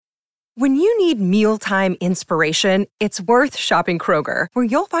When you need mealtime inspiration, it's worth shopping Kroger, where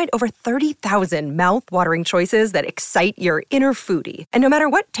you'll find over 30,000 mouth-watering choices that excite your inner foodie. And no matter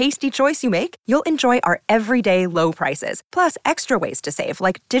what tasty choice you make, you'll enjoy our everyday low prices, plus extra ways to save,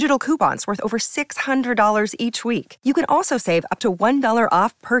 like digital coupons worth over $600 each week. You can also save up to $1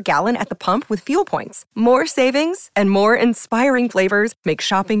 off per gallon at the pump with fuel points. More savings and more inspiring flavors make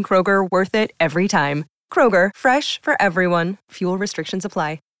shopping Kroger worth it every time. Kroger, fresh for everyone. Fuel restrictions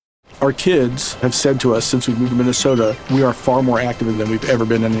apply. Our kids have said to us since we moved to Minnesota, we are far more active than we've ever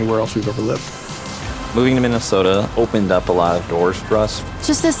been anywhere else we've ever lived. Moving to Minnesota opened up a lot of doors for us.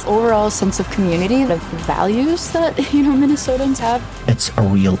 Just this overall sense of community, the values that, Minnesotans have. It's a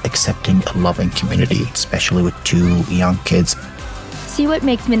real accepting, loving community, especially with 2 young kids. See what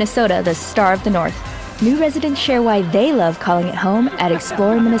makes Minnesota the star of the North. New residents share why they love calling it home at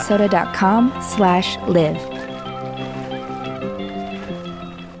exploreminnesota.com/live.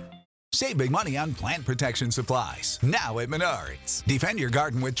 Save big money on plant protection supplies. Now at Menards. Defend your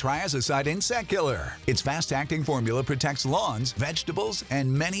garden with Triazicide Insect Killer. Its fast-acting formula protects lawns, vegetables,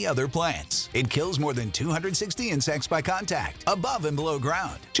 and many other plants. It kills more than 260 insects by contact, above and below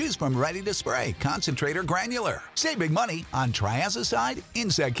ground. Choose from ready to spray, concentrate, or granular. Save big money on Triazicide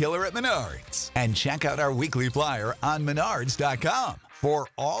Insect Killer at Menards. And check out our weekly flyer on Menards.com for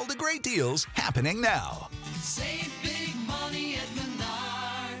all the great deals happening now. Save big money at Menards.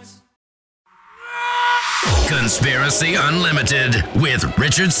 Conspiracy Unlimited with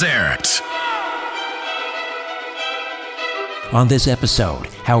Richard Syrett. On this episode,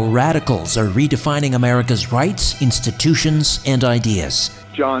 how radicals are redefining America's rights, institutions, and ideas.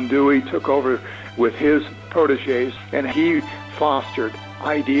 John Dewey took over with his protégés, and he fostered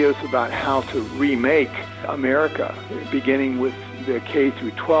ideas about how to remake America, beginning with the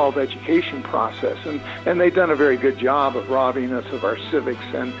K-12 education process. And they've done a very good job of robbing us of our civics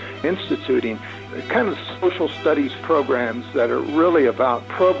and instituting kind of social studies programs that are really about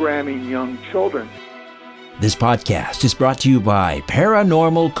programming young children. This podcast is brought to you by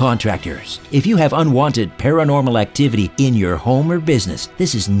Paranormal Contractors. If you have unwanted paranormal activity in your home or business,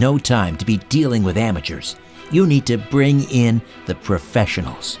 this is no time to be dealing with amateurs. You need to bring in the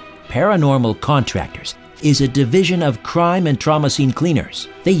professionals. Paranormal Contractors is a division of crime and trauma scene cleaners.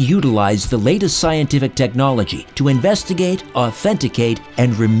 They utilize the latest scientific technology to investigate, authenticate,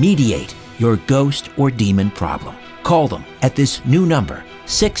 and remediate your ghost or demon problem. Call them at this new number,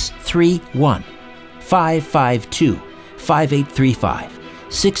 631-552-5835.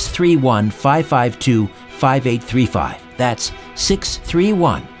 631-552-5835. That's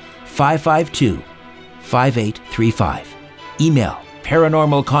 631-552-5835. Email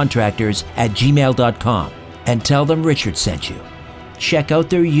paranormalcontractors@gmail.com and tell them Richard sent you. Check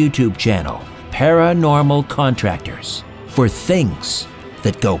out their YouTube channel, Paranormal Contractors, for things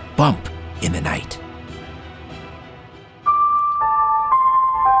that go bump in the night.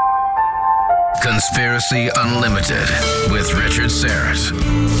 Conspiracy Unlimited with Richard Syrett.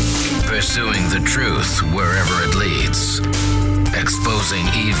 Pursuing the truth wherever it leads. Exposing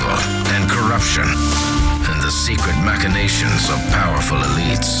evil and corruption and the secret machinations of powerful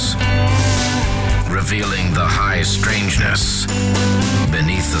elites. Revealing the high strangeness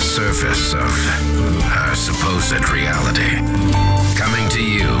beneath the surface of our supposed reality. Coming to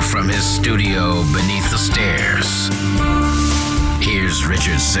you from his studio beneath the stairs, here's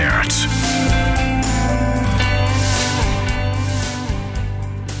Richard Syrett.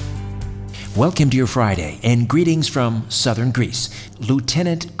 Welcome to your Friday, and greetings from southern Greece.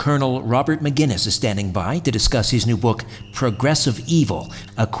 Lieutenant Colonel Robert McGinnis is standing by to discuss his new book, Progressive Evil.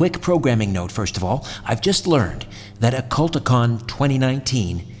 A quick programming note, first of all. I've just learned that Occulticon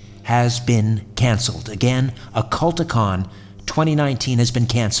 2019 has been canceled. Again, Occulticon 2019 has been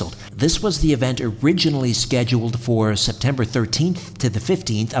canceled. This was the event originally scheduled for September 13th to the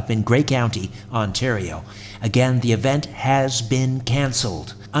 15th up in Grey County, Ontario. Again, the event has been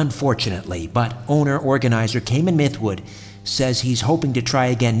canceled, unfortunately, but owner-organizer Cayman Mythwood says he's hoping to try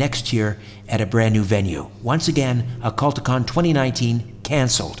again next year at a brand new venue. Once again, Occulticon 2019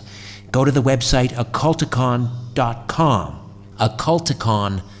 canceled. Go to the website occulticon.com,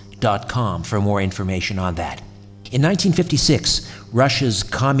 occulticon.com for more information on that. In 1956, Russia's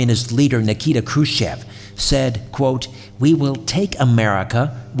communist leader Nikita Khrushchev said, quote, "We will take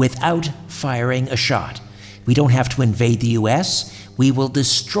America without firing a shot. We don't have to invade the U.S. We will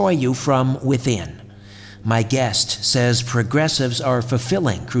destroy you from within." My guest says progressives are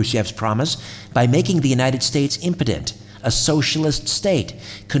fulfilling Khrushchev's promise by making the United States impotent, a socialist state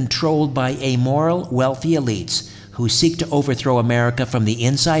controlled by amoral, wealthy elites who seek to overthrow America from the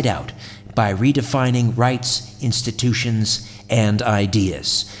inside out by redefining rights, institutions, and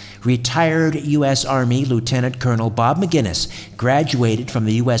ideas. Retired U.S. Army Lieutenant Colonel Bob Maginnis graduated from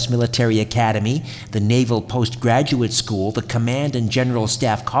the U.S. Military Academy, the Naval Postgraduate School, the Command and General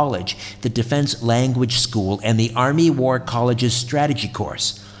Staff College, the Defense Language School, and the Army War College's Strategy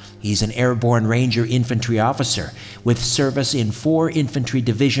Course. He's an airborne Ranger infantry officer with service in 4 infantry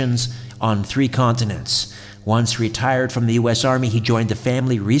divisions on 3 continents. Once retired from the U.S. Army, he joined the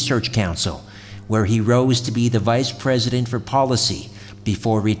Family Research Council, where he rose to be the Vice President for Policy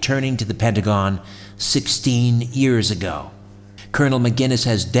before returning to the Pentagon 16 years ago. Colonel Maginnis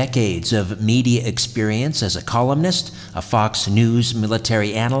has decades of media experience as a columnist, a Fox News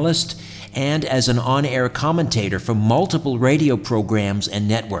military analyst, and as an on-air commentator for multiple radio programs and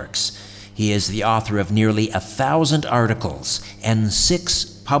networks. He is the author of nearly 1,000 articles and 6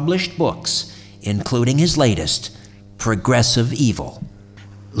 published books, including his latest, Progressive Evil.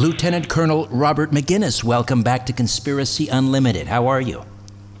 Lieutenant Colonel Robert Maginnis, welcome back to Conspiracy Unlimited. How are you?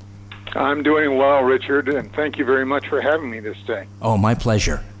 I'm doing well, Richard, and thank you very much for having me this day. Oh, my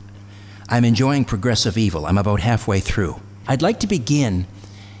pleasure. I'm enjoying Progressive Evil. I'm about halfway through. I'd like to begin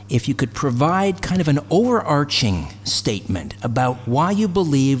if you could provide kind of an overarching statement about why you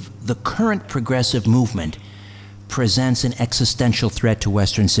believe the current progressive movement presents an existential threat to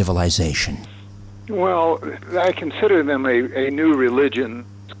Western civilization. Well, I consider them a new religion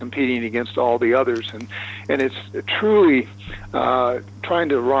competing against all the others, and it's truly trying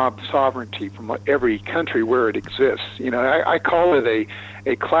to rob sovereignty from every country where it exists. I call it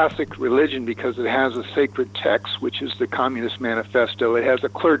a classic religion because it has a sacred text, which is the Communist Manifesto. It has a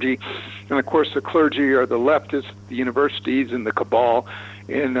clergy, and of course the clergy are the leftists, the universities, and the cabal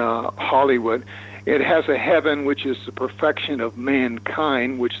in Hollywood. It has a heaven, which is the perfection of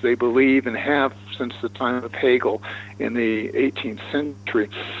mankind, which they believe and have since the time of Hegel in the 18th century.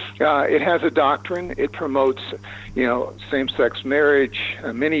 It has a doctrine. It promotes, same-sex marriage,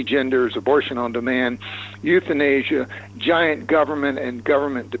 many genders, abortion on demand, euthanasia, giant government and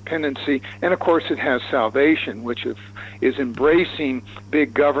government dependency, and of course it has salvation, which is embracing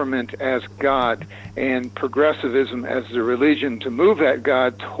big government as God and progressivism as the religion to move that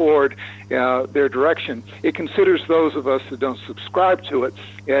God toward their direction. It considers those of us that don't subscribe to it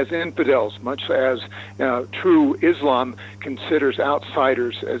as infidels, much as true Islam considers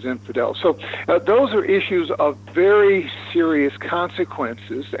outsiders as infidels. So those are issues of very serious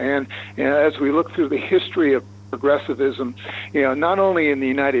consequences, and as we look through the history of progressivism, not only in the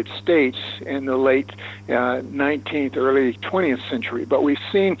United States in the late 19th, early 20th century, but we've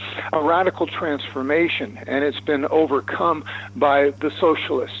seen a radical transformation, and it's been overcome by the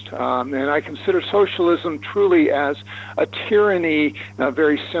socialist. And I consider socialism truly as a tyranny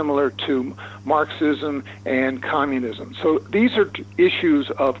very similar to Marxism and communism. So these are issues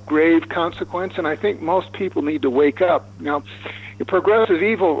of grave consequence, and I think most people need to wake up. Now, Progressive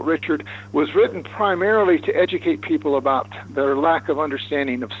Evil, Richard, was written primarily to educate people about their lack of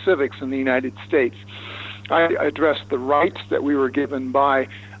understanding of civics in the United States. I address the rights that we were given by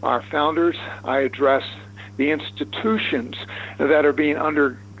our founders. I address the institutions that are being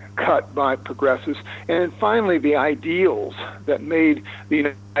undercut by progressives. And then finally, the ideals that made the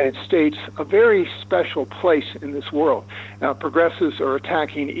United States a very special place in this world. Now, progressives are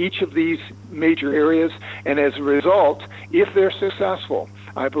attacking each of these major areas, and as a result, if they're successful,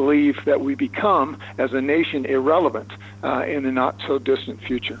 I believe that we become, as a nation, irrelevant in the not-so-distant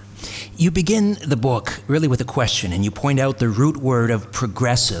future. You begin the book really with a question, and you point out the root word of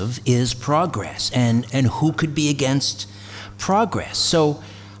progressive is progress, and who could be against progress? So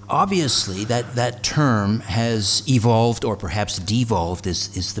obviously that term has evolved, or perhaps devolved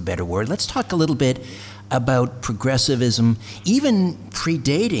is the better word. Let's talk a little bit about progressivism, even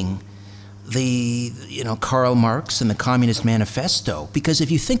predating the Karl Marx and the Communist Manifesto, because if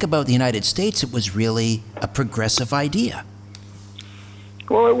you think about the United States, it was really a progressive idea.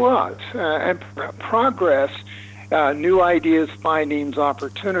 Well, it was, and progress, new ideas, findings,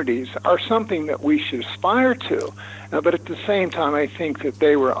 opportunities are something that we should aspire to. But at the same time, I think that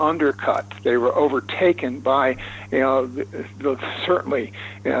they were undercut. They were overtaken by, certainly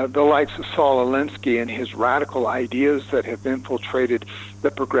the likes of Saul Alinsky and his radical ideas that have infiltrated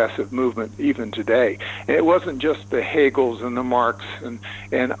the progressive movement even today. And it wasn't just the Hegels and the Marx and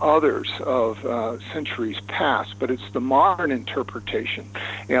others of centuries past, but it's the modern interpretation.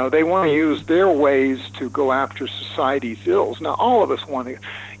 They want to use their ways to go after society's ills. Now, all of us want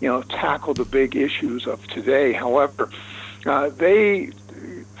to tackle the big issues of today. However, they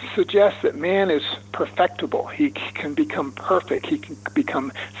suggest that man is perfectible. He can become perfect. He can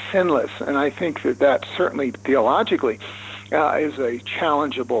become sinless. And I think that certainly theologically is a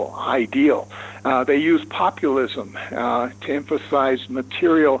challengeable ideal. They use populism to emphasize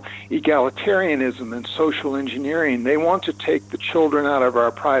material egalitarianism and social engineering. They want to take the children out of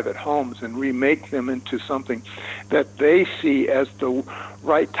our private homes and remake them into something that they see as the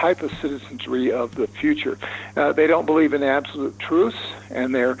right type of citizenry of the future. They don't believe in absolute truths,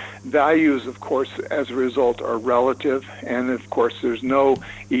 and their values, of course, as a result, are relative, and of course there's no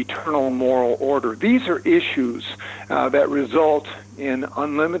eternal moral order. These are issues that result in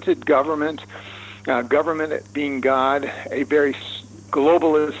unlimited government, government being God, a very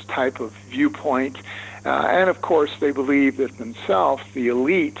globalist type of viewpoint, and of course they believe that themselves, the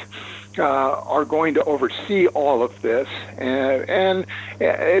elite, are going to oversee all of this, and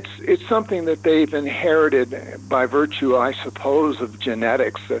it's something that they've inherited by virtue, I suppose, of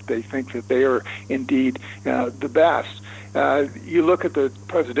genetics, that they think that they are indeed the best. You look at the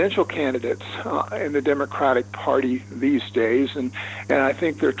presidential candidates in the Democratic Party these days, and I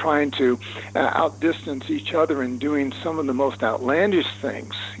think they're trying to outdistance each other in doing some of the most outlandish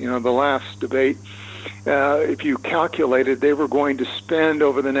things. The last debate, if you calculated, they were going to spend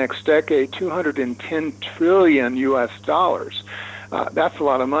over the next decade $210 trillion U.S. dollars. That's a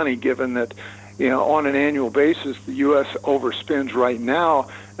lot of money, given that, on an annual basis, the U.S. overspends right now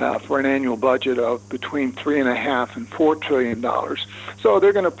for an annual budget of between $3.5 and $4 trillion. So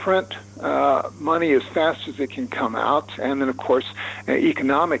they're going to print money as fast as it can come out, and then, of course,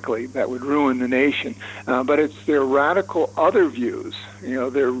 economically, that would ruin the nation. But it's their radical other views.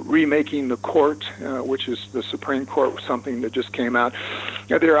 They're remaking the court, which is the Supreme Court, something that just came out.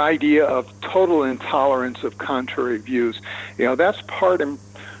 Their idea of total intolerance of contrary views. That's part and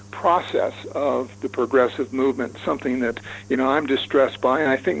process of the progressive movement, something that I'm distressed by, and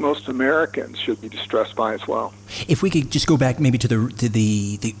I think most Americans should be distressed by as well. If we could just go back maybe to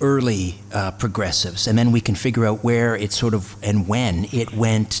the early progressives, and then we can figure out where it sort of and when it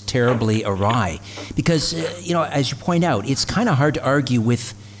went terribly awry, because as you point out, it's kind of hard to argue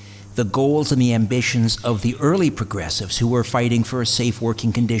with the goals and the ambitions of the early progressives who were fighting for safe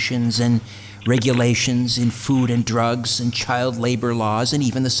working conditions and regulations in food and drugs and child labor laws and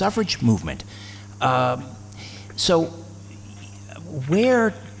even the suffrage movement. So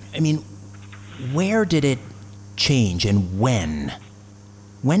where did it change, and when?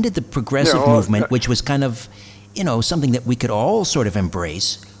 When did the progressive movement, which was kind of, something that we could all sort of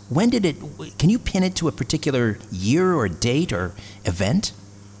embrace, when did it, can you pin it to a particular year or date or event?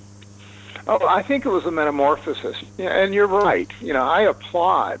 Oh, I think it was a metamorphosis, and you're right. I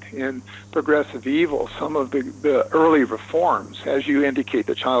applaud in Progressive Evil some of the early reforms, as you indicate,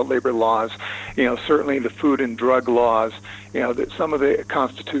 the child labor laws, certainly the food and drug laws, that some of the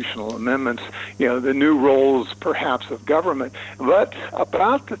constitutional amendments, the new roles perhaps of government. But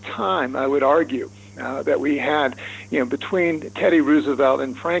about the time, I would argue, that we had, between Teddy Roosevelt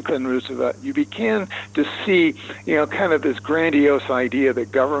and Franklin Roosevelt, you began to see, kind of this grandiose idea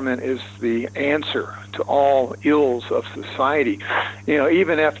that government is the answer to all ills of society.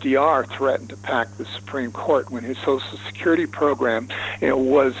 Even FDR threatened to pack the Supreme Court when his Social Security program,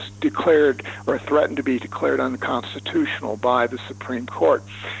 was declared or threatened to be declared unconstitutional by the Supreme Court.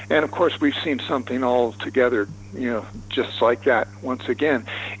 And of course, we've seen something altogether, just like that once again.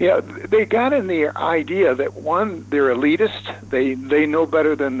 They got in the idea that, one, they're elitist. They know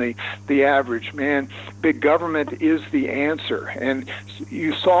better than the average man. Big government is the answer. And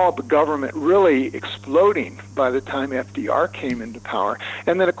you saw the government really exploding by the time FDR came into power.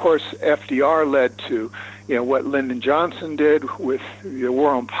 And then, of course, FDR led to what Lyndon Johnson did with the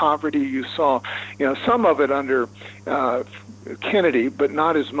war on poverty. You saw some of it under Kennedy, but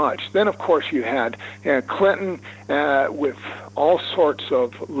not as much. Then, of course, you had Clinton with all sorts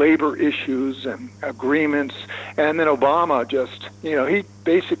of labor issues and agreements, and then Obama just, he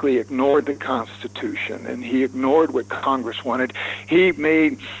basically ignored the Constitution, and he ignored what Congress wanted. He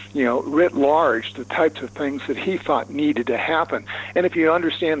made, writ large, the types of things that he thought needed to happen. And if you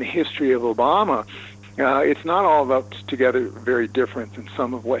understand the history of Obama, it's not all altogether very different than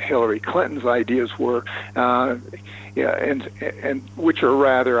some of what Hillary Clinton's ideas were, and which are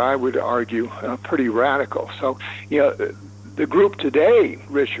rather, I would argue, pretty radical. So, the group today,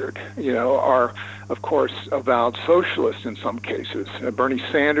 Richard, are, of course, avowed socialists in some cases. Bernie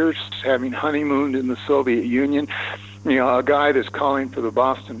Sanders having honeymooned in the Soviet Union. A guy that's calling for the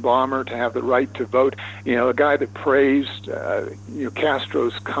Boston bomber to have the right to vote, a guy that praised,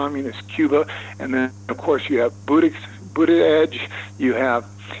 Castro's communist Cuba. And then, of course, you have Buttigieg, you have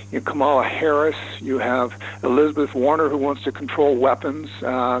Kamala Harris, you have Elizabeth Warner, who wants to control weapons,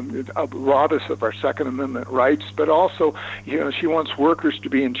 rob us of our Second Amendment rights, but also, she wants workers to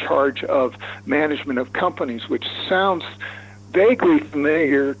be in charge of management of companies, which sounds vaguely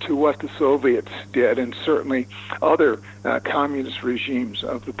familiar to what the Soviets did, and certainly other communist regimes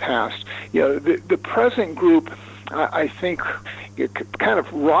of the past. The present group, I think, it kind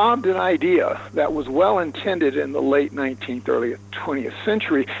of robbed an idea that was well intended in the late 19th, early 20th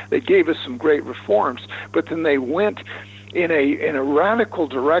century. They gave us some great reforms, but then they went in a radical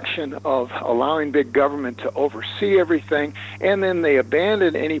direction of allowing big government to oversee everything, and then they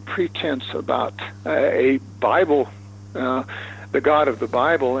abandoned any pretense about a Bible, the God of the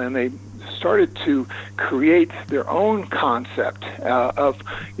Bible, and they started to create their own concept of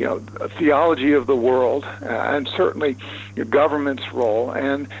a theology of the world, and certainly government's role,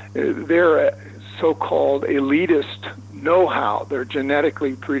 and their so-called elitist know-how, their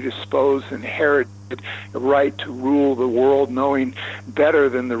genetically predisposed, inherited right to rule the world, knowing better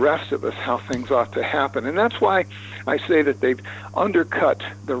than the rest of us how things ought to happen. And that's why I say that they've undercut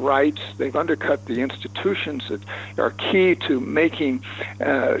the rights, they've undercut the institutions that are key to making,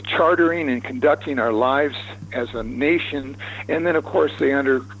 chartering and conducting our lives as a nation. And then, of course, they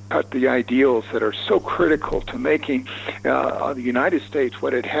undercut the ideals that are so critical to making the United States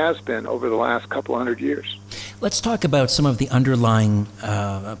what it has been over the last couple hundred years. Let's talk about some of the underlying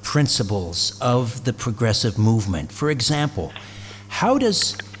principles of the progressive movement. For example, how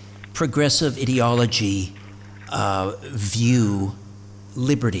does progressive ideology view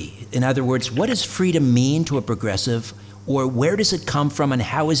liberty? In other words, what does freedom mean to a progressive, or where does it come from and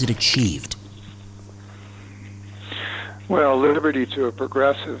how is it achieved? Well, liberty to a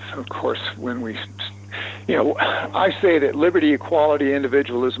progressive, of course, when we, I say that liberty, equality,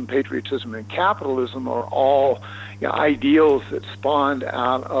 individualism, patriotism, and capitalism are all ideals that spawned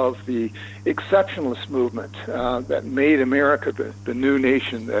out of the exceptionalist movement that made America the new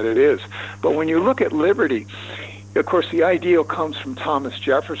nation that it is. But when you look at liberty, of course, the ideal comes from Thomas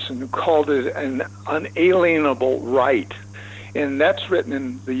Jefferson, who called it an unalienable right. And that's written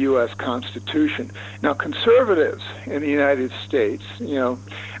in the U.S. Constitution. Now, conservatives in the United States,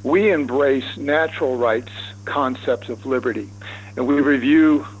 we embrace natural rights concepts of liberty. And we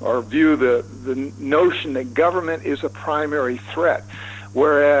view the notion that government is a primary threat.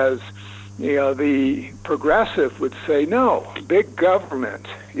 Whereas, the progressive would say, no, big government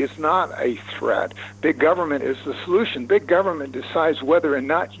is not a threat. Big government is the solution. Big government decides whether or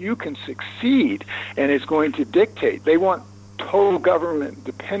not you can succeed and is going to dictate. They want total government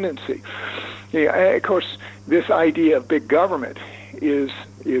dependency. Of course, this idea of big government is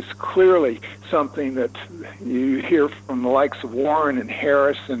clearly something that you hear from the likes of Warren and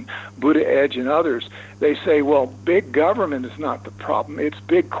Harris and Buttigieg and others. They say, well, big government is not the problem. It's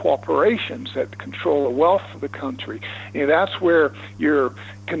big corporations that control the wealth of the country. That's where your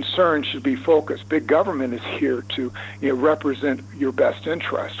concern should be focused. Big government is here to represent your best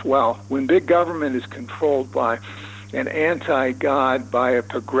interest. Well, when big government is controlled by an anti-God, by a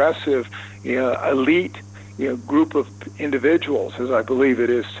progressive, elite group of individuals, as I believe it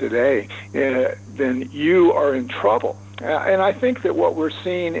is today, then you are in trouble. And I think that what we're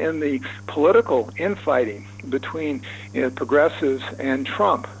seeing in the political infighting between progressives and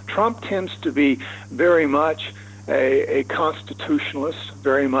Trump tends to be very much a constitutionalist,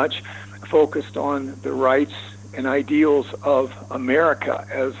 very much focused on the rights and ideals of America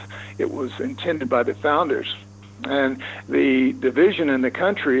as it was intended by the founders. And the division in the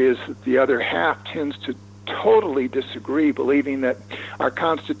country is that the other half tends to totally disagree, believing that our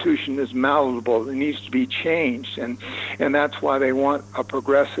Constitution is malleable, it needs to be changed, and that's why they want a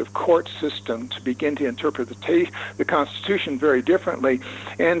progressive court system to begin to interpret the Constitution very differently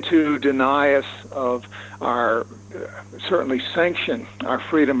and to deny us of our, certainly sanction our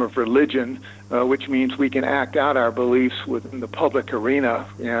freedom of religion, which means we can act out our beliefs within the public arena.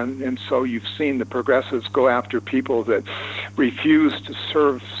 And so you've seen the progressives go after people that refuse to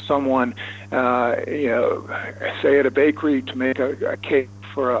serve someone, say at a bakery to make a cake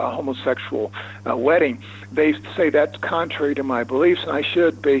for a homosexual wedding. They say that's contrary to my beliefs, and I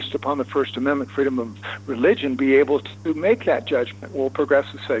should, based upon the First Amendment freedom of religion, be able to make that judgment. Well,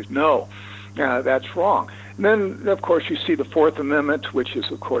 progressives say, no, that's wrong. And then, of course, you see the Fourth Amendment, which is,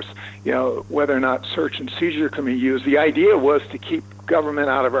 of course, whether or not search and seizure can be used. The idea was to keep government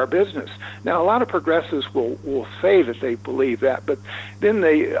out of our business. Now, a lot of progressives will say that they believe that, but then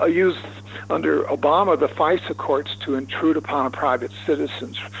they use, under Obama, the FISA courts to intrude upon a private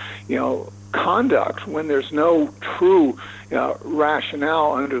citizen's, conduct when there's no true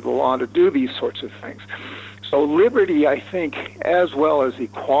rationale under the law to do these sorts of things. So liberty, I think, as well as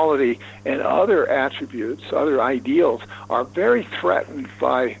equality and other attributes, other ideals, are very threatened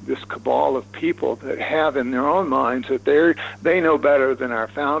by this cabal of people that have in their own minds that they know better than our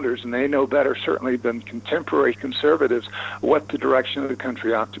founders, and they know better certainly than contemporary conservatives what the direction of the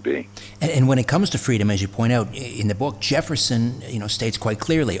country ought to be. And when it comes to freedom, as you point out in the book, Jefferson, states quite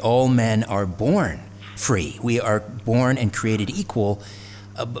clearly, all men are born free. We are born and created equal.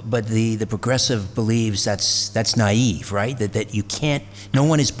 But the progressive believes that's naive, right? That you can't, no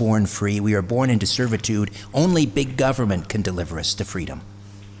one is born free. We are born into servitude. Only big government can deliver us to freedom.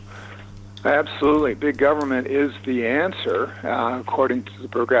 Absolutely. Big government is the answer, according to the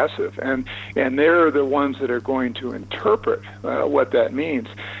progressive. And they're the ones that are going to interpret what that means.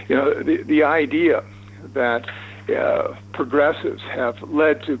 The idea that progressives have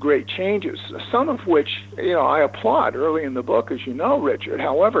led to great changes, some of which, I applaud early in the book, as you know, Richard.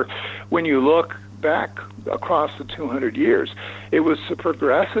 However, when you look back across the 200 years, it was the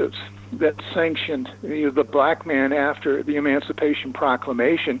progressives that sanctioned the black man after the Emancipation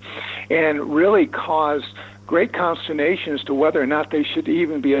Proclamation and really caused great consternation as to whether or not they should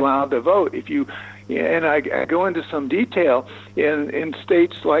even be allowed to vote. And I go into some detail in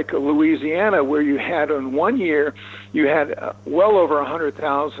states like Louisiana, where you had in 1 year, you had well over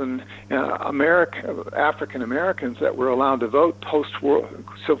 100,000 African Americans that were allowed to vote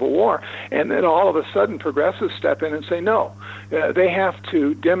post-Civil War. And then all of a sudden progressives step in and say, no, they have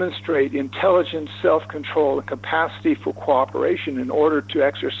to demonstrate intelligence, self-control, and capacity for cooperation in order to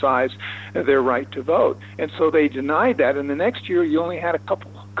exercise their right to vote. And so they denied that. And the next year, you only had a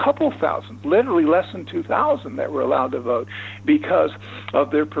couple thousand, literally less than 2,000 that were allowed to vote because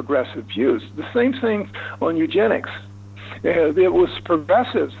of their progressive views. The same thing on eugenics. It was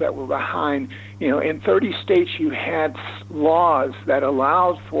progressives that were behind, in 30 states you had laws that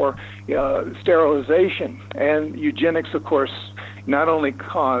allowed for sterilization, and eugenics, of course, not only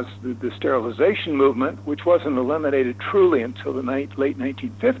caused the sterilization movement, which wasn't eliminated truly until the late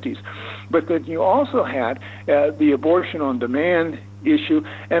 1950s, but then you also had the abortion on demand issue,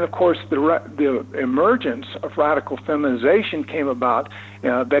 and of course the emergence of radical feminization came about.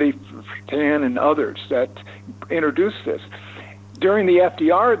 Betty Friedan and others that introduced this. During the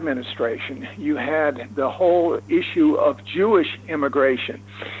FDR administration, you had the whole issue of Jewish immigration.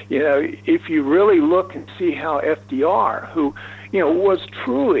 If you really look and see how FDR, who was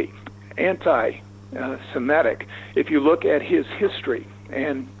truly anti-Semitic, if you look at his history,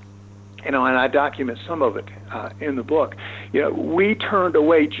 and I document some of it in the book, we turned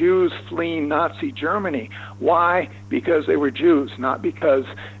away Jews fleeing Nazi Germany. Why? Because they were Jews, not because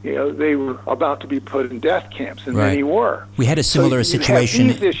they were about to be put in death camps, and many were. We had a similar situation.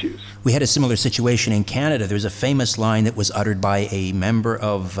 These issues. We had a similar situation in Canada. There was a famous line that was uttered by a member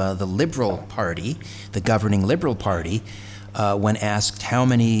of the Liberal Party, the governing Liberal Party, when asked how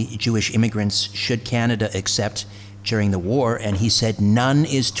many Jewish immigrants should Canada accept during the war, and he said, none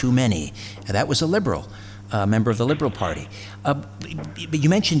is too many. And that was a Liberal, member of the Liberal Party. But you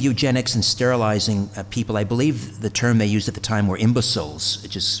mentioned eugenics and sterilizing people. I believe the term they used at the time were imbeciles.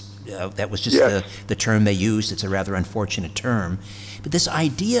 That was just the term they used. It's a rather unfortunate term. But this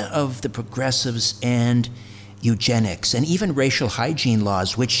idea of the progressives and eugenics and even racial hygiene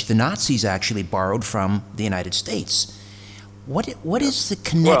laws, which the Nazis actually borrowed from the United States. What is the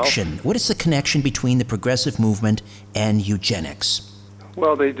connection? What is the connection between the progressive movement and eugenics?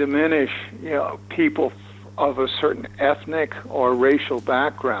 Well, they diminish, people of a certain ethnic or racial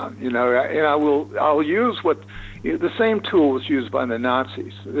background. And I'll use the same tool was used by the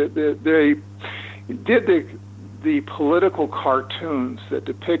Nazis. They did the political cartoons that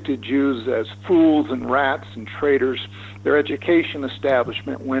depicted Jews as fools and rats and traitors. Their education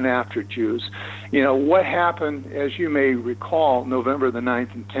establishment went after Jews. What happened, as you may recall, November the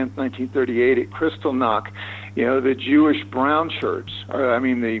 9th and 10th, 1938 at Kristallnacht, the Jewish brown shirts,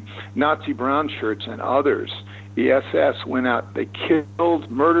 the Nazi brown shirts and others, the SS went out, they killed,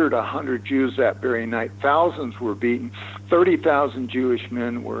 murdered 100 Jews that very night. Thousands were beaten. 30,000 Jewish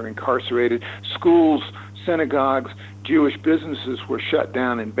men were incarcerated. Schools, synagogues, Jewish businesses were shut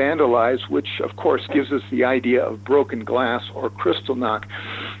down and vandalized, which of course gives us the idea of broken glass or Kristallnacht.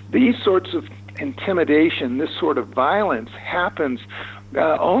 These sorts of intimidation, this sort of violence happens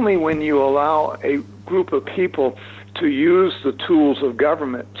only when you allow a group of people to use the tools of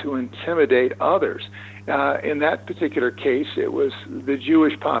government to intimidate others. In that particular case, it was the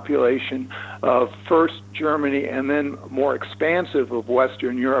Jewish population of first Germany and then more expansive of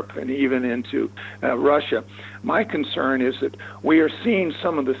Western Europe and even into Russia. My concern is that we are seeing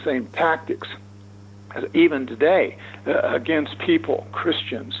some of the same tactics even today, against people,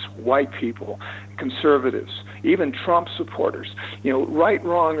 Christians, white people, conservatives, even Trump supporters. Right,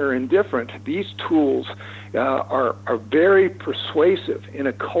 wrong, or indifferent, these tools are very persuasive in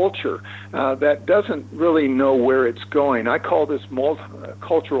a culture that doesn't really know where it's going. I call this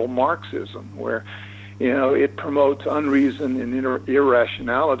cultural Marxism, where it promotes unreason and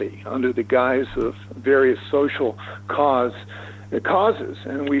irrationality under the guise of various social causes.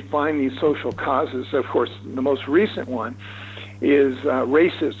 And we find these social causes, of course, the most recent one is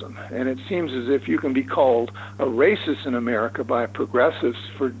racism. And it seems as if you can be called a racist in America by progressives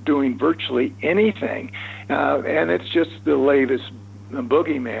for doing virtually anything. And it's just the latest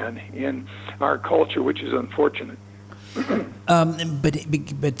boogeyman in our culture, which is unfortunate.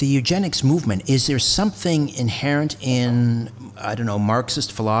 But the eugenics movement, is there something inherent in,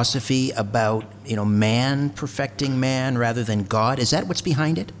 Marxist philosophy about, man perfecting man rather than God? Is that what's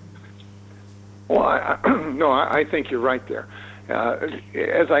behind it? Well, I think you're right there.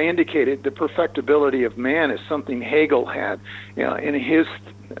 As I indicated, the perfectibility of man is something Hegel had in his,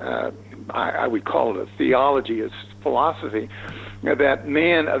 I would call it a theology, his philosophy, that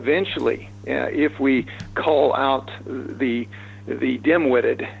man eventually, if we call out the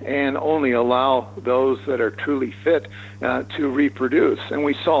dim-witted and only allow those that are truly fit to reproduce. And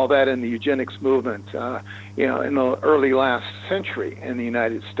we saw that in the eugenics movement, in the early last century in the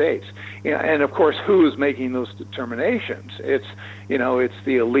United States. And of course, who is making those determinations? It's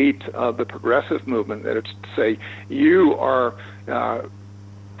the elite of the progressive movement that say you are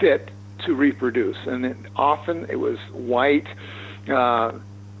fit to reproduce. And often it was white,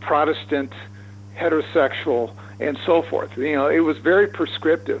 Protestant, heterosexual, and so forth. It was very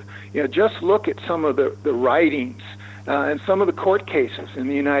prescriptive. Just look at some of the writings and some of the court cases in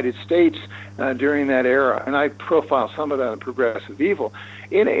the United States during that era, and I profile some of that in Progressive Evil.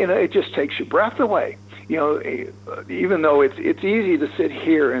 It just takes your breath away. Even though it's easy to sit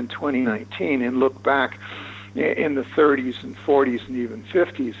here in 2019 and look back in the 30s and 40s and even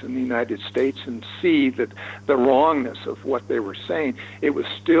 50s in the United States and see that the wrongness of what they were saying, it was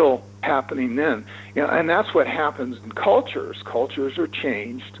still happening then. And that's what happens in cultures. Cultures are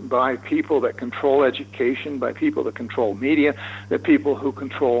changed by people that control education, by people that control media, the people who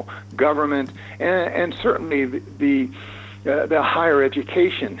control government, and certainly the higher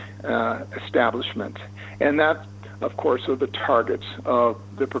education establishment. And that, of course, are the targets of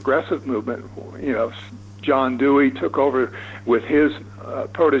the progressive movement. John Dewey took over with his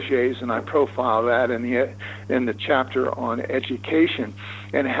protégés, and I profile that in the chapter on education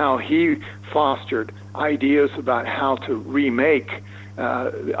and how he fostered ideas about how to remake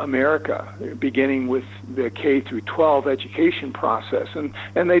America, beginning with the K through 12 education process. And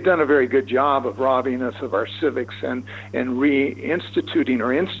they've done a very good job of robbing us of our civics and instituting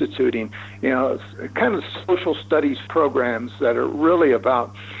kind of social studies programs that are really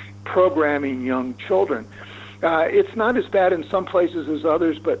about programming young children. It's not as bad in some places as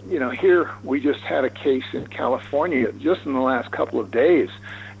others, but here we just had a case in California just in the last couple of days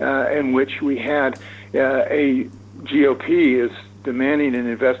in which we had a GOP is demanding an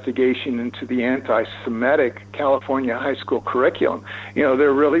investigation into the anti-Semitic California high school curriculum.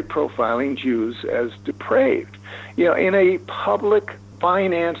 They're really profiling Jews as depraved. In a public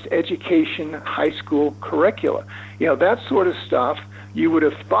financed education high school curricula. That sort of stuff you would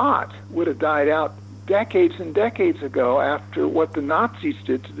have thought would have died out decades and decades ago after what the Nazis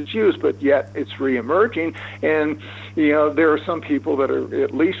did to the Jews, but yet it's reemerging, and there are some people that are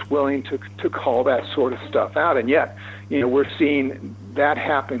at least willing to call that sort of stuff out, and yet we're seeing that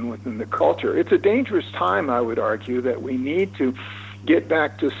happen within the culture. It's a dangerous time, I would argue, that we need to get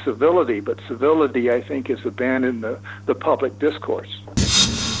back to civility, but civility, I think, has abandoned the public discourse.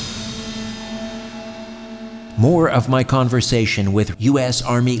 More of my conversation with U.S.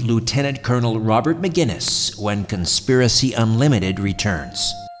 Army Lieutenant Colonel Robert McGinnis when Conspiracy Unlimited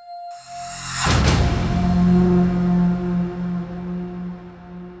returns.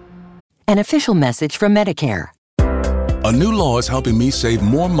 An official message from Medicare. A new law is helping me save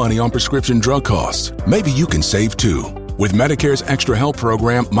more money on prescription drug costs. Maybe you can save too. With Medicare's Extra Help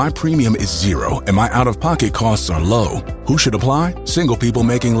program, my premium is zero and my out-of-pocket costs are low. Who should apply? Single people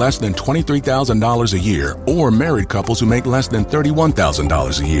making less than $23,000 a year or married couples who make less than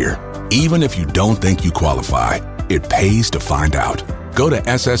 $31,000 a year. Even if you don't think you qualify, it pays to find out. Go to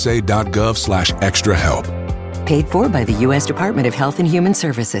ssa.gov/extrahelp. Paid for by the U.S. Department of Health and Human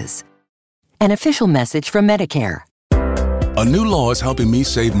Services. An official message from Medicare. A new law is helping me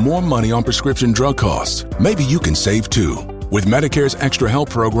save more money on prescription drug costs. Maybe you can save too. With Medicare's Extra Help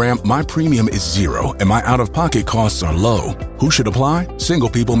program, my premium is $0 and my out-of-pocket costs are low. Who should apply? Single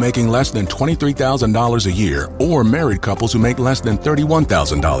people making less than $23,000 a year or married couples who make less than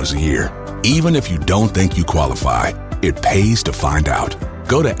 $31,000 a year. Even if you don't think you qualify, it pays to find out.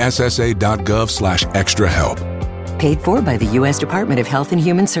 Go to ssa.gov/extra-help. Paid for by the U.S. Department of Health and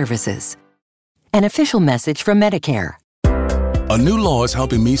Human Services. An official message from Medicare. A new law is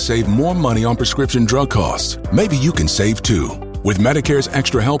helping me save more money on prescription drug costs. Maybe you can save too. With Medicare's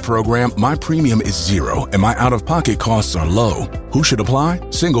Extra Help program, my premium is $0 and my out-of-pocket costs are low. Who should apply?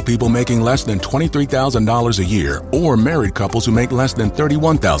 Single people making less than $23,000 a year or married couples who make less than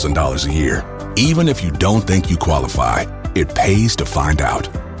 $31,000 a year. Even if you don't think you qualify, it pays to find out.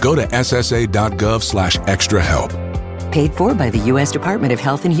 Go to ssa.gov/extra-help. Paid for by the U.S. Department of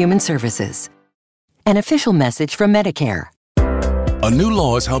Health and Human Services. An official message from Medicare. A new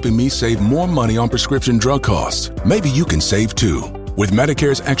law is helping me save more money on prescription drug costs. Maybe you can save too. With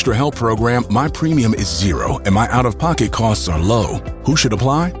Medicare's Extra Help program, my premium is $0 and my out-of-pocket costs are low. Who should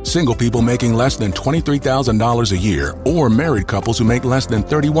apply? Single people making less than $23,000 a year or married couples who make less than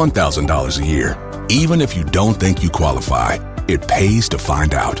 $31,000 a year. Even if you don't think you qualify, it pays to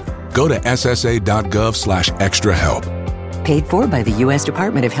find out. Go to ssa.gov/extra-help. Paid for by the U.S.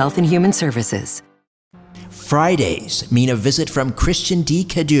 Department of Health and Human Services. Fridays mean a visit from Christian D.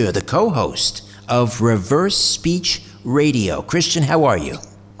 Cadieux, the co-host of Reverse Speech Radio. Christian, how are you?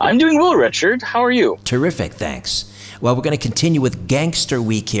 I'm doing well, Richard. How are you? Terrific, thanks. Well, we're going to continue with Gangster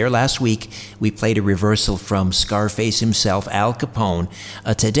Week here. Last week, we played a reversal from Scarface himself, Al Capone.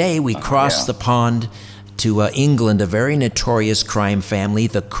 Today, we crossed the pond to England, a very notorious crime family,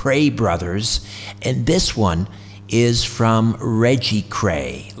 the Cray brothers. And this one is from Reggie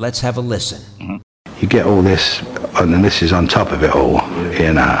Cray. Let's have a listen. Mm-hmm. You get all this, and this is on top of it all,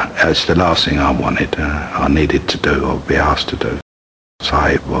 you know, it's the last thing I wanted, I needed to do, or be asked to do.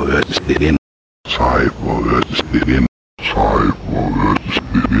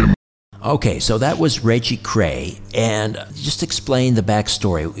 Okay, so that was Reggie Cray, and just explain the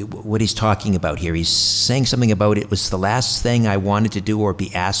backstory, what he's talking about here. He's saying something about it was the last thing I wanted to do or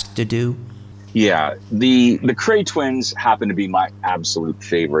be asked to do. Yeah, the Cray twins happen to be my absolute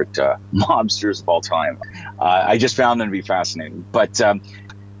favorite mobsters of all time. I just found them to be fascinating. But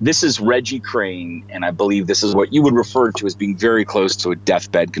this is Reggie Cray, and I believe this is what you would refer to as being very close to a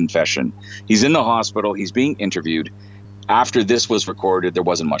deathbed confession. He's in the hospital. He's being interviewed. After this was recorded, there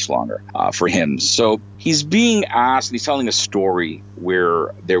wasn't much longer for him. So he's being asked, he's telling a story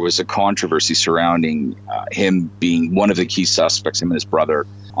where there was a controversy surrounding him being one of the key suspects, him and his brother,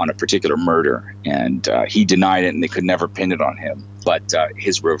 on a particular murder. And he denied it, and they could never pin it on him. But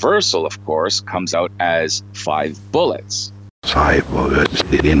his reversal, of course, comes out as 5 bullets. 5 bullets.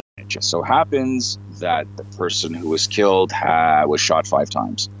 It just so happens that the person who was killed was shot 5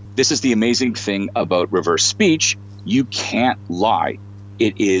 times. This is the amazing thing about reverse speech. You can't lie.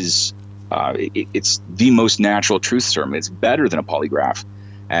 It is, it's the most natural truth serum. It's better than a polygraph.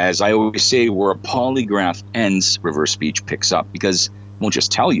 As I always say, where a polygraph ends, reverse speech picks up, because it won't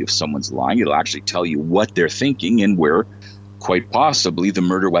just tell you if someone's lying. It'll actually tell you what they're thinking and where, quite possibly, the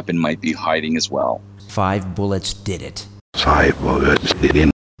murder weapon might be hiding as well. 5 bullets did it. 5 bullets did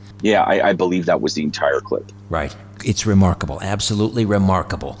it. Yeah, I believe that was the entire clip. Right. It's remarkable. Absolutely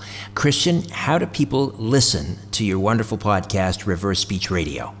remarkable. Christian, how do people listen to your wonderful podcast, Reverse Speech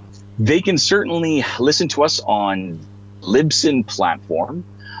Radio? They can certainly listen to us on Libsyn platform,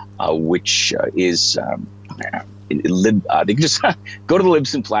 which is... they can just go to the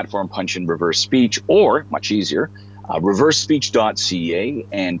Libsyn platform, punch in Reverse Speech, or, much easier, reversespeech.ca,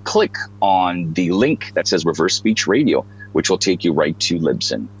 and click on the link that says Reverse Speech Radio, which will take you right to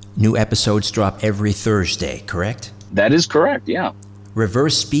Libsyn. New episodes drop every Thursday, correct? That is correct, yeah.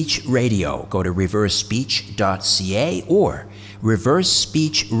 Reverse Speech Radio. Go to reversespeech.ca or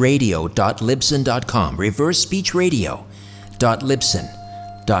reversespeechradio.libsyn.com.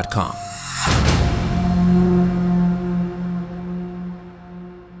 reversespeechradio.libsyn.com.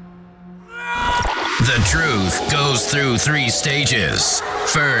 The truth goes through 3 stages.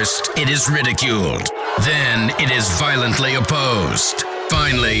 First, it is ridiculed. Then, it is violently opposed.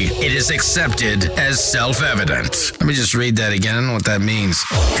 Finally, it is accepted as self-evident. Let me just read that again. I don't know what that means.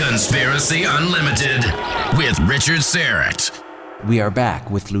 Conspiracy Unlimited with Richard Syrett. We are back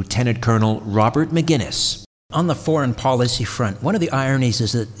with Lieutenant Colonel Robert McGinnis. On the foreign policy front, one of the ironies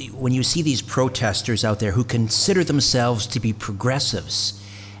is that when you see these protesters out there who consider themselves to be progressives,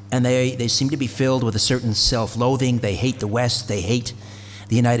 and they seem to be filled with a certain self-loathing, they hate the West, they hate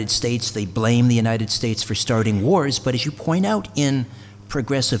the United States, they blame the United States for starting wars, but as you point out in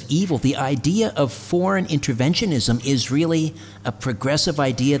progressive evil, the idea of foreign interventionism is really a progressive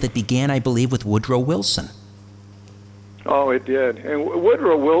idea that began, I believe, with Woodrow Wilson. Oh, it did. And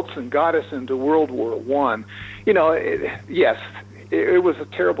Woodrow Wilson got us into World War I. You know, yes, it was a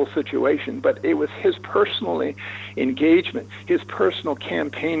terrible situation, but it was his personal engagement, his personal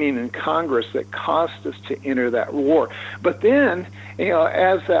campaigning in Congress that caused us to enter that war. But then, you know,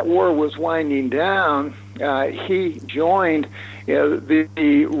 as that war was winding down, he joined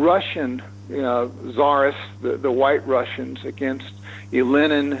the Russian czarists, the White Russians, against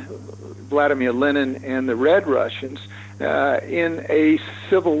Vladimir Lenin and the Red Russians in a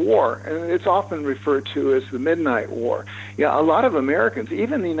civil war, and it's often referred to as the Midnight War. Yeah, a lot of Americans,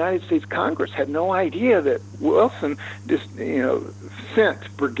 even the United States Congress, had no idea that Wilson just,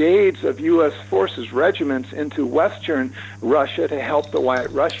 sent brigades of U.S. forces, regiments into Western Russia to help the White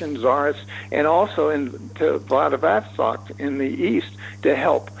Russian czarists, and also into Vladivostok in the east to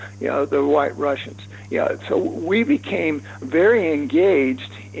help the White Russians. Yeah, so we became very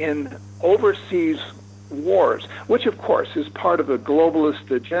engaged in overseas wars, which of course is part of the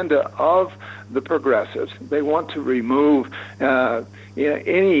globalist agenda of the progressives. They want to remove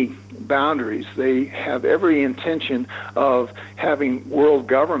any boundaries. They have every intention of having world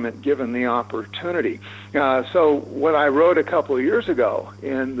government given the opportunity. So what I wrote a couple of years ago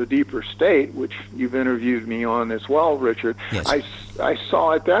in The Deeper State, which you've interviewed me on as well, Richard, yes. I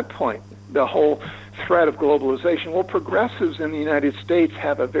saw at that point the whole threat of globalization. Well, progressives in the United States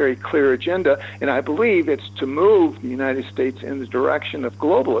have a very clear agenda, and I believe it's to move the United States in the direction of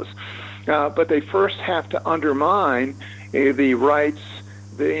globalists. But they first have to undermine the rights,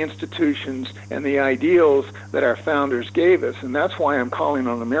 the institutions, and the ideals that our founders gave us. And that's why I'm calling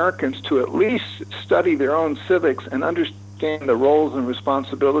on Americans to at least study their own civics and understand the roles and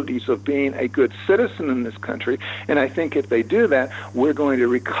responsibilities of being a good citizen in this country. And I think if they do that, we're going to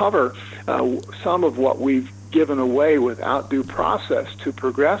recover some of what we've given away without due process to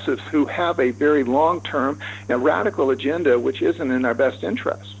progressives who have a very long-term and radical agenda which isn't in our best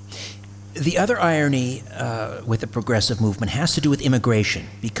interest. The other irony with the progressive movement has to do with immigration,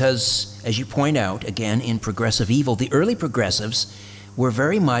 because, as you point out, again, in Progressive Evil, the early progressives were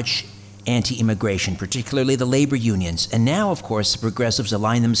very much anti-immigration, particularly the labor unions. And now, of course, the progressives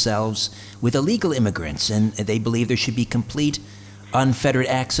align themselves with illegal immigrants, and they believe there should be complete, unfettered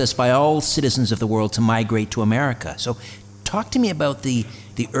access by all citizens of the world to migrate to America. So talk to me about the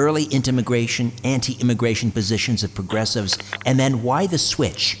early anti-immigration positions of progressives, and then why the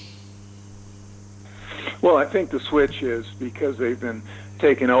switch? Well, I think the switch is because they've been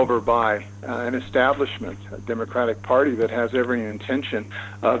taken over by an establishment, a Democratic Party that has every intention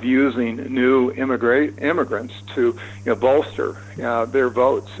of using new immigrants to bolster their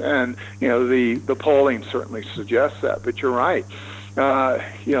votes. And the polling certainly suggests that. But you're right.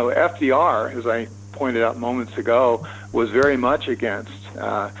 FDR, as I pointed out moments ago, was very much against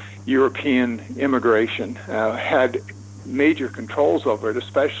European immigration, had major controls over it,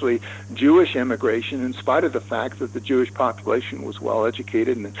 especially Jewish immigration, in spite of the fact that the Jewish population was well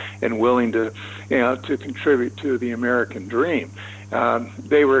educated and willing to contribute to the American dream.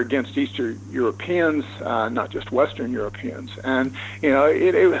 They were against Eastern Europeans, not just Western Europeans. And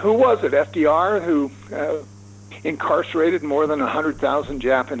who was it? FDR, who incarcerated more than 100,000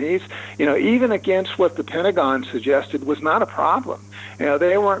 Japanese. Even against what the Pentagon suggested was not a problem.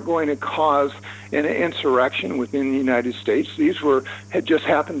 They weren't going to cause an insurrection within the United States. These had just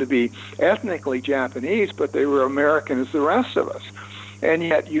happened to be ethnically Japanese, but they were American as the rest of us. And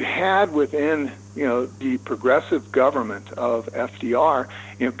yet you had within the progressive government of FDR,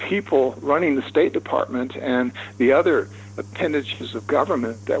 people running the State Department and the other appendages of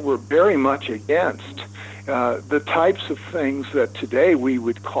government that were very much against the types of things that today we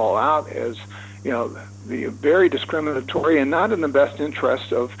would call out as the very discriminatory and not in the best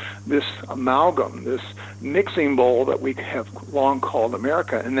interest of this amalgam, this mixing bowl that we have long called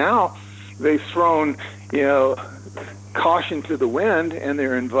America. And now they've thrown, caution to the wind, and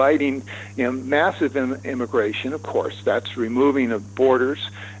they're inviting, massive immigration. Of course, that's removing of borders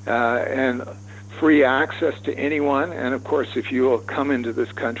and free access to anyone. And of course, if you will come into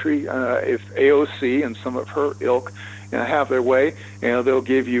this country, if AOC and some of her ilk have their way, they'll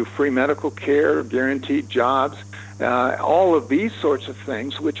give you free medical care, guaranteed jobs, all of these sorts of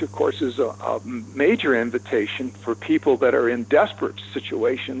things, which of course is a major invitation for people that are in desperate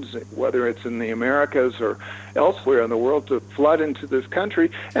situations, whether it's in the Americas or elsewhere in the world, to flood into this country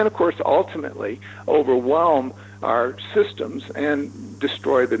and of course ultimately overwhelm our systems and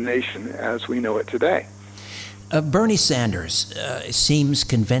destroy the nation as we know it today. Bernie Sanders seems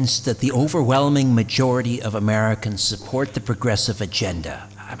convinced that the overwhelming majority of Americans support the progressive agenda.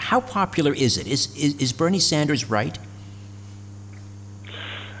 How popular is it? Is Bernie Sanders right?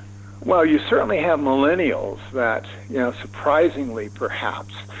 Well, you certainly have millennials that, surprisingly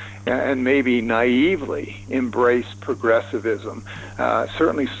perhaps, and maybe naively embrace progressivism,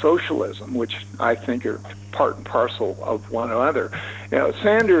 certainly socialism, which I think are part and parcel of one another.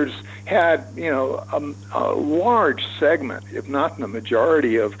 Sanders had, a large segment, if not the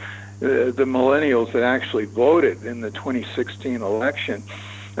majority of the millennials that actually voted in the 2016 election,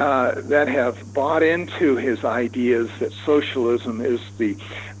 that have bought into his ideas that socialism is the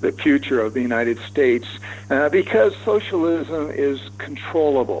future of the United States, because socialism is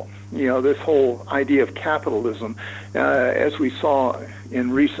controllable. This whole idea of capitalism, as we saw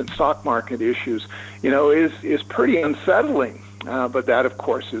in recent stock market issues, is pretty unsettling. But that, of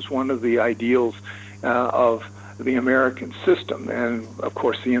course, is one of the ideals of the American system and, of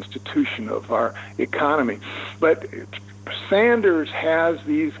course, the institution of our economy. But Sanders has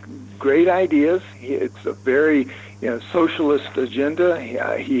these great ideas. It's a very socialist agenda.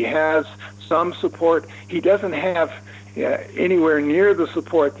 He has some support. He doesn't have anywhere near the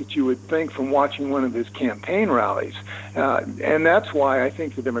support that you would think from watching one of his campaign rallies. And that's why I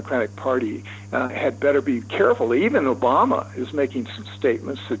think the Democratic Party had better be careful. Even Obama is making some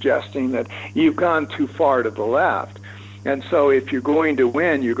statements suggesting that you've gone too far to the left. And so if you're going to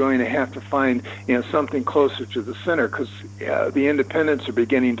win, you're going to have to find something closer to the center, because the independents are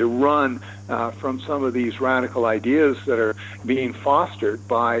beginning to run from some of these radical ideas that are being fostered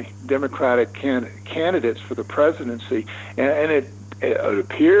by Democratic candidates for the presidency. And it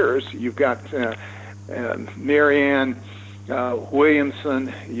appears you've got Marianne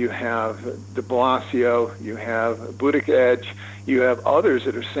Williamson, you have de Blasio, you have Buttigieg, you have others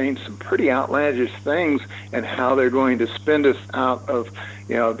that are saying some pretty outlandish things and how they're going to spin us out of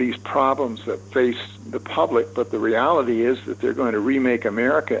these problems that face the public. But the reality is that they're going to remake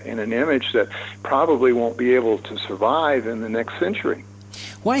America in an image that probably won't be able to survive in the next century.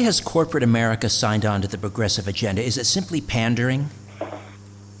 Why has corporate America signed on to the progressive agenda? Is it simply pandering?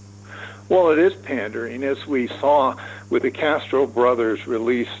 Well, it is pandering, as we saw with the Castro brothers'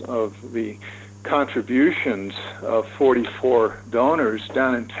 release of the contributions of 44 donors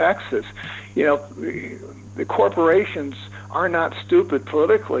down in Texas. The corporations are not stupid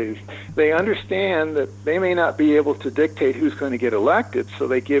politically. They understand that they may not be able to dictate who's going to get elected, so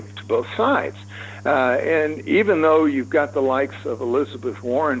they give to both sides. And even though you've got the likes of Elizabeth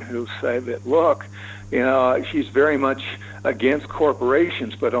Warren who say that, look, she's very much against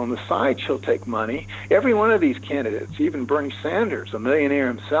corporations, but on the side she'll take money. Every one of these candidates, even Bernie Sanders, a millionaire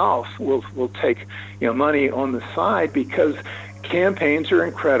himself, will take money on the side because campaigns are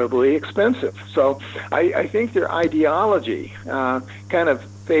incredibly expensive. So I think their ideology kind of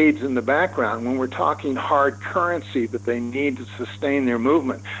fades in the background when we're talking hard currency that they need to sustain their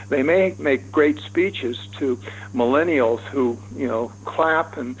movement. They may make great speeches to millennials who,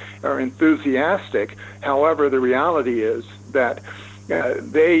 clap and are enthusiastic. However, the reality is that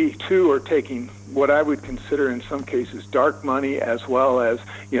they too are taking what I would consider in some cases dark money, as well as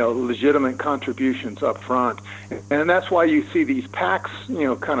legitimate contributions up front. And that's why you see these PACs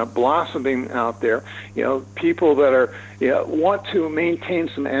kind of blossoming out there. People that are want to maintain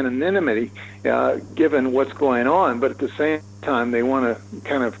some anonymity given what's going on, but at the same time they want to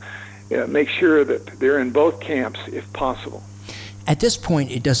kind of make sure that they're in both camps if possible. At this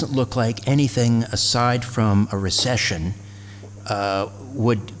point, it doesn't look like anything aside from a recession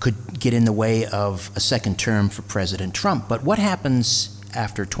could get in the way of a second term for President Trump. But what happens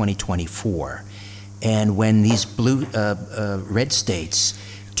after 2024, and when these red states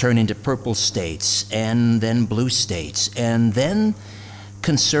turn into purple states, and then blue states, and then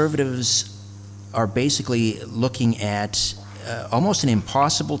conservatives are basically looking at almost an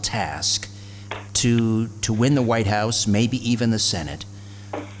impossible task to win the White House, maybe even the Senate.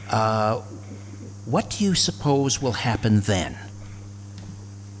 What do you suppose will happen then?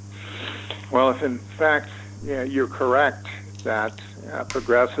 Well, if in fact you're correct that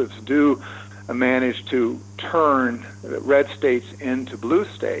progressives do manage to turn red states into blue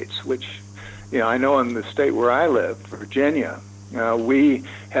states, which I know in the state where I live, Virginia, we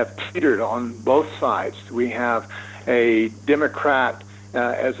have teetered on both sides. We have a Democrat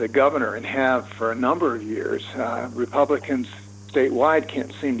as a governor and have for a number of years. Republicans statewide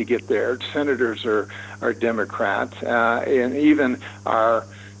can't seem to get there. Senators are Democrats, and even our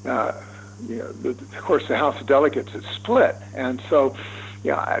of course, the House of Delegates is split, and so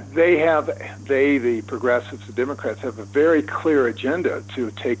the progressives, the Democrats, have a very clear agenda to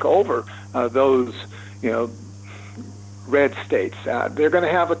take over those red states. They're going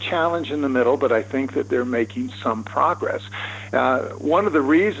to have a challenge in the middle, but I think that they're making some progress. One of the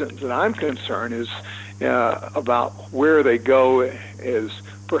reasons that I'm concerned is about where they go is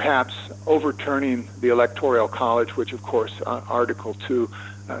perhaps overturning the Electoral College, which, of course, Article 2,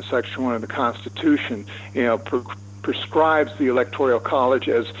 Section 1 of the Constitution, prescribes the Electoral College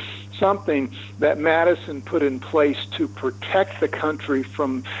as something that Madison put in place to protect the country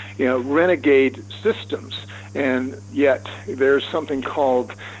from, renegade systems. And yet there's something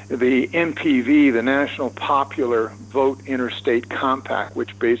called the NPV, the National Popular Vote Interstate Compact,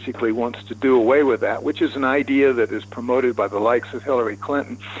 which basically wants to do away with that, which is an idea that is promoted by the likes of Hillary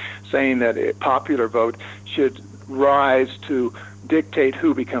Clinton, saying that a popular vote should rise to dictate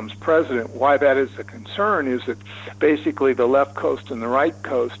who becomes president. Why that is a concern is that basically the left coast and the right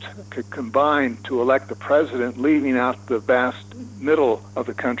coast could combine to elect the president, leaving out the vast middle of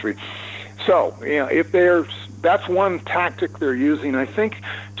the country. So, if that's one tactic they're using, I think,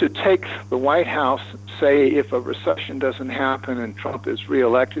 to take the White House, say, if a recession doesn't happen and Trump is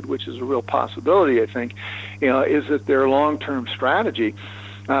reelected, which is a real possibility, I think, is that their long-term strategy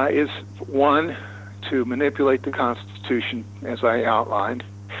is, one, to manipulate the Constitution, as I outlined,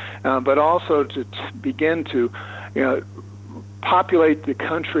 but also to begin to, populate the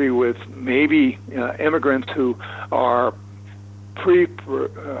country with maybe immigrants who are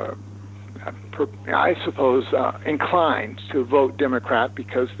inclined to vote Democrat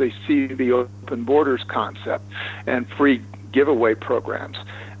because they see the open borders concept and free giveaway programs.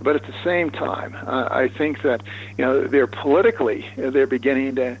 But at the same time, I think that they're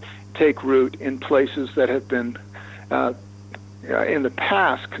beginning to take root in places that have been in the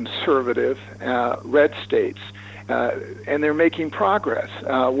past conservative red states, and they're making progress.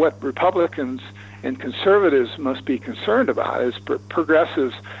 What Republicans and conservatives must be concerned about is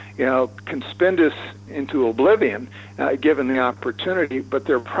progressives, can spin this into oblivion given the opportunity, but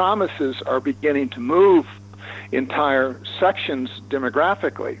their promises are beginning to move entire sections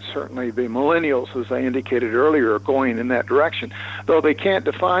demographically. Certainly the millennials, as I indicated earlier, are going in that direction. Though they can't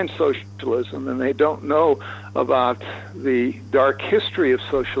define socialism and they don't know about the dark history of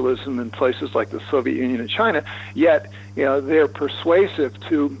socialism in places like the Soviet Union and China, yet they're persuasive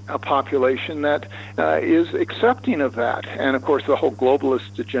to a population that is accepting of that. And of course the whole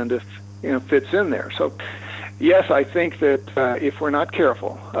globalist agenda fits in there. So yes, I think that if we're not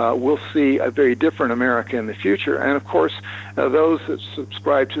careful, we'll see a very different America in the future. And of course, those that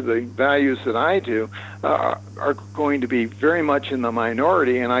subscribe to the values that I do are going to be very much in the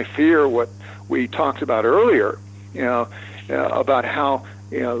minority. And I fear what we talked about earlier, about how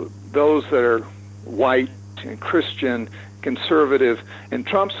those that are white and Christian, conservative, and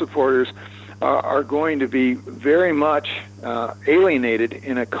Trump supporters are going to be very much alienated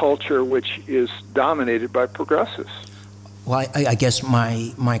in a culture which is dominated by progressives. Well, I guess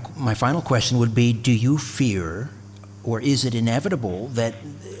my final question would be, do you fear, or is it inevitable, that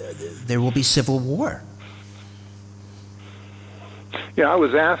there will be civil war? Yeah, I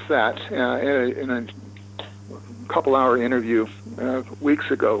was asked that in a couple-hour interview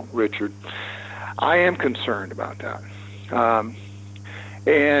weeks ago, Richard. I am concerned about that.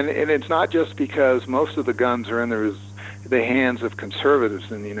 And it's not just because most of the guns are in the hands of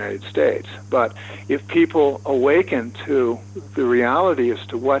conservatives in the United States, but if people awaken to the reality as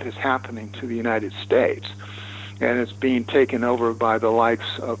to what is happening to the United States, and it's being taken over by the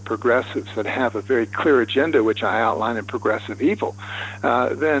likes of progressives that have a very clear agenda, which I outline in Progressive Evil,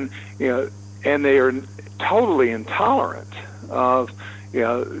 then, and they are totally intolerant of,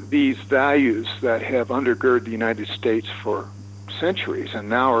 these values that have undergirded the United States for centuries and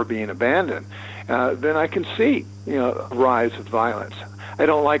now are being abandoned, then I can see, a rise of violence. I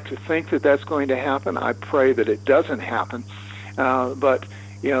don't like to think that that's going to happen. I pray that it doesn't happen. But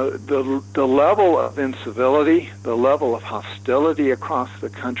the level of incivility, the level of hostility across the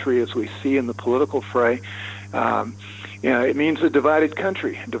country, as we see in the political fray, it means a divided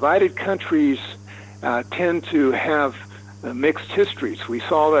country. Divided countries tend to have mixed histories. We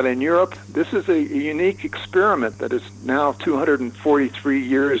saw that in Europe. This is a unique experiment that is now 243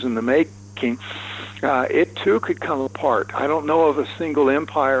 years in the making. It too could come apart. I don't know of a single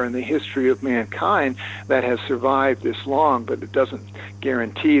empire in the history of mankind that has survived this long, but it doesn't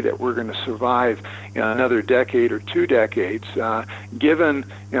guarantee that we're going to survive another decade or 2 decades, given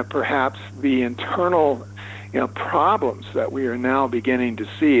perhaps the internal problems that we are now beginning to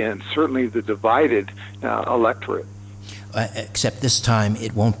see, and certainly the divided electorate. Except this time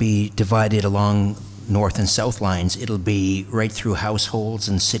it won't be divided along north and south lines. It'll be right through households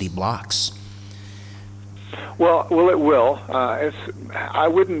and city blocks. Well, it will. I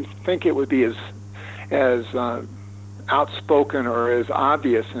wouldn't think it would be as outspoken or as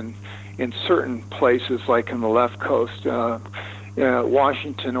obvious in certain places, like in the left coast,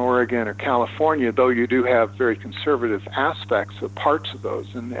 Washington, Oregon, or California, though you do have very conservative aspects of parts of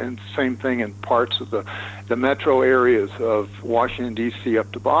those, and same thing in parts of the metro areas of Washington, D.C.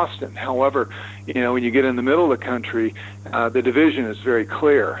 up to Boston. However, when you get in the middle of the country, the division is very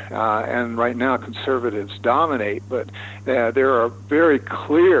clear, and right now conservatives dominate, but there are very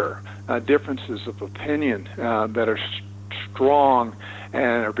clear differences of opinion that are strong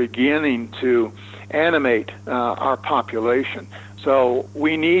and are beginning to animate our population. So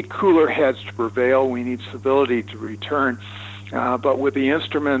we need cooler heads to prevail. We need civility to return. But with the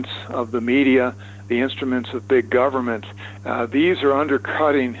instruments of the media, the instruments of big government, these are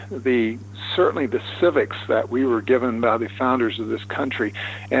undercutting certainly the civics that we were given by the founders of this country.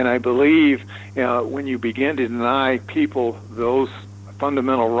 And I believe when you begin to deny people those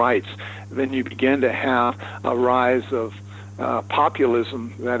fundamental rights, then you begin to have a rise of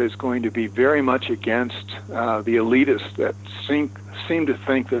populism that is going to be very much against the elitists that seem to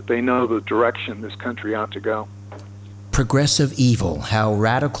think that they know the direction this country ought to go. Progressive Evil, how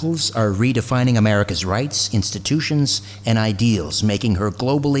radicals are redefining America's rights, institutions, and ideals, making her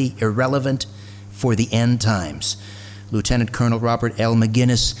globally irrelevant for the end times. Lieutenant Colonel Robert L.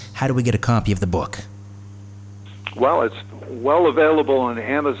 Maginnis, how do we get a copy of the book? Well, it's well available on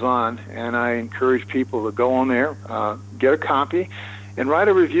Amazon, and I encourage people to go on there, get a copy, and write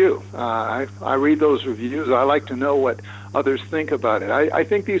a review. I read those reviews. I like to know what others think about it. I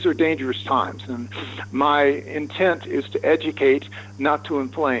think these are dangerous times, and my intent is to educate, not to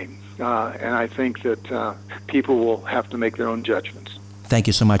inflame. And I think that people will have to make their own judgments. Thank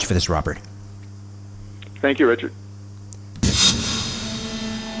you so much for this, Robert. Thank you, Richard.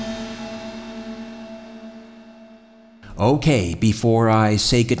 Okay, before I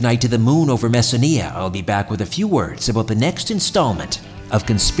say goodnight to the moon over Messenia, I'll be back with a few words about the next installment of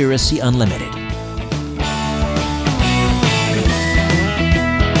Conspiracy Unlimited.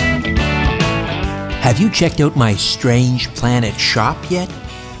 Have you checked out my Strange Planet shop yet?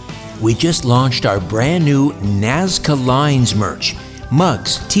 We just launched our brand new Nazca Lines merch.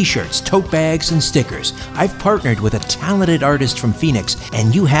 Mugs, t-shirts, tote bags, and stickers. I've partnered with a talented artist from Phoenix,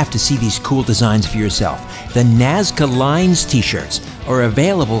 and you have to see these cool designs for yourself. The Nazca Lines t-shirts are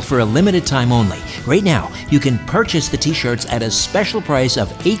available for a limited time only. Right now, you can purchase the t-shirts at a special price of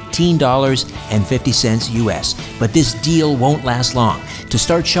 $18.50 US, but this deal won't last long. To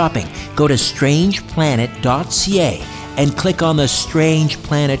start shopping, go to strangeplanet.ca and click on the Strange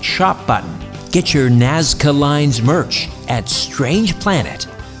Planet Shop button. Get your Nazca Lines merch at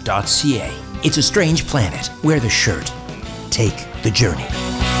strangeplanet.ca. It's a strange planet. Wear the shirt. Take the journey.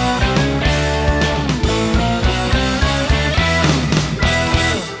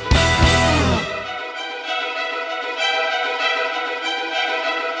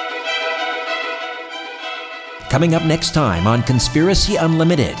 Coming up next time on Conspiracy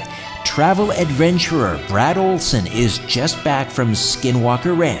Unlimited, travel adventurer Brad Olson is just back from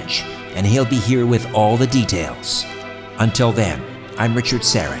Skinwalker Ranch, and he'll be here with all the details. Until then, I'm Richard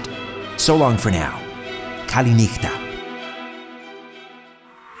Syrett. So long for now. Kalinichta.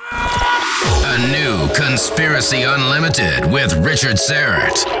 A new Conspiracy Unlimited with Richard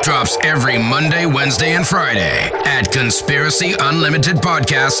Syrett drops every Monday, Wednesday, and Friday at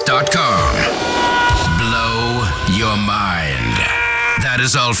conspiracyunlimitedpodcast.com. Blow your mind. That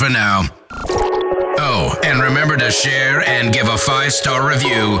is all for now. Oh, and remember to share and give a 5-star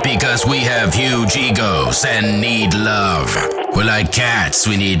review because we have huge egos and need love. We're like cats.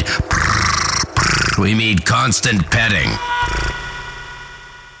 We need constant petting.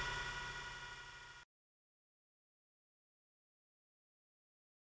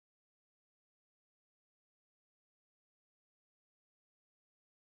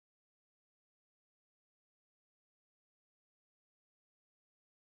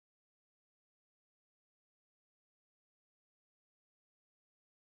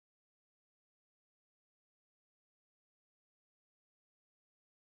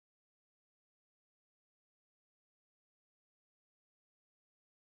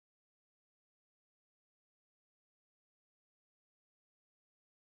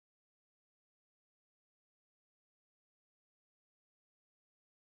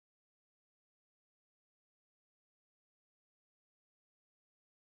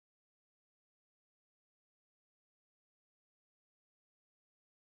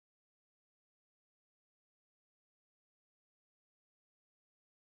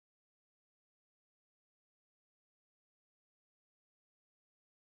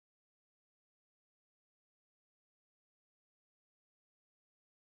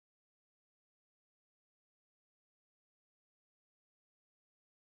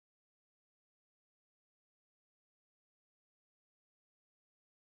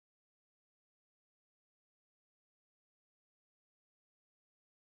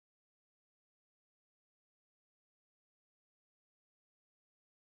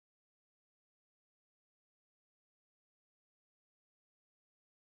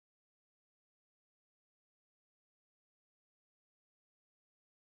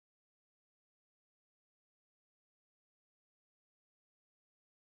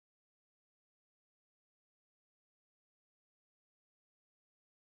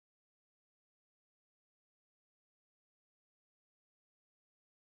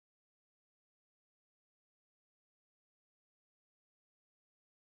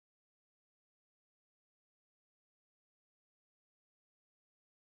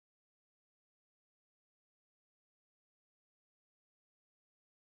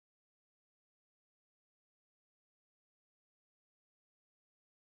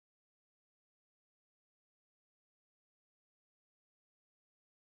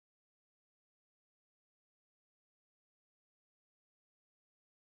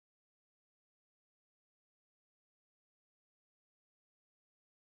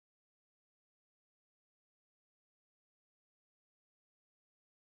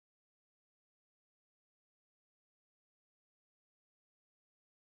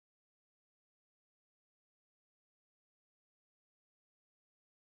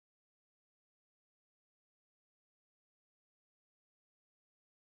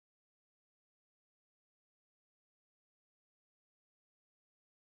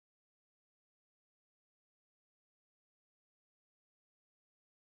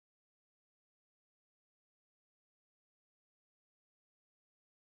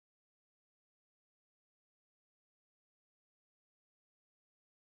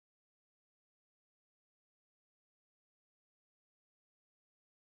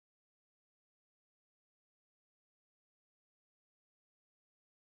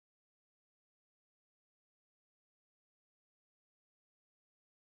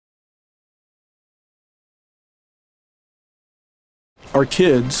 Our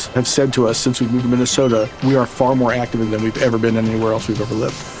kids have said to us since we moved to Minnesota, we are far more active than we've ever been anywhere else we've ever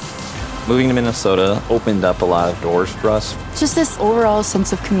lived. Moving to Minnesota opened up a lot of doors for us. Just this overall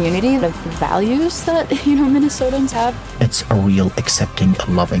sense of community, of values that, Minnesotans have. It's a real accepting,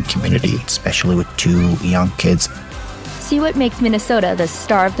 loving community, especially with 2 young kids. See what makes Minnesota the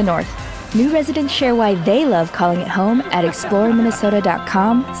star of the North. New residents share why they love calling it home at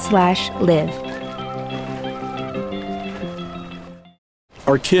exploreminnesota.com/live.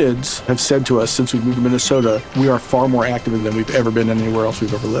 Our kids have said to us since we moved to Minnesota, we are far more active than we've ever been anywhere else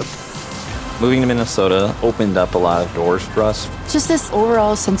we've ever lived. Moving to Minnesota opened up a lot of doors for us. Just this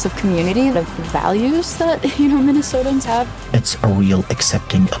overall sense of community, of values that, Minnesotans have. It's a real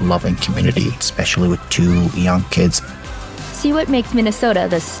accepting, loving community, especially with 2 young kids. See what makes Minnesota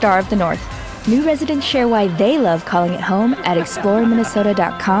the star of the North. New residents share why they love calling it home at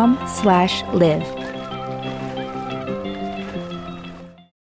exploreminnesota.com/live.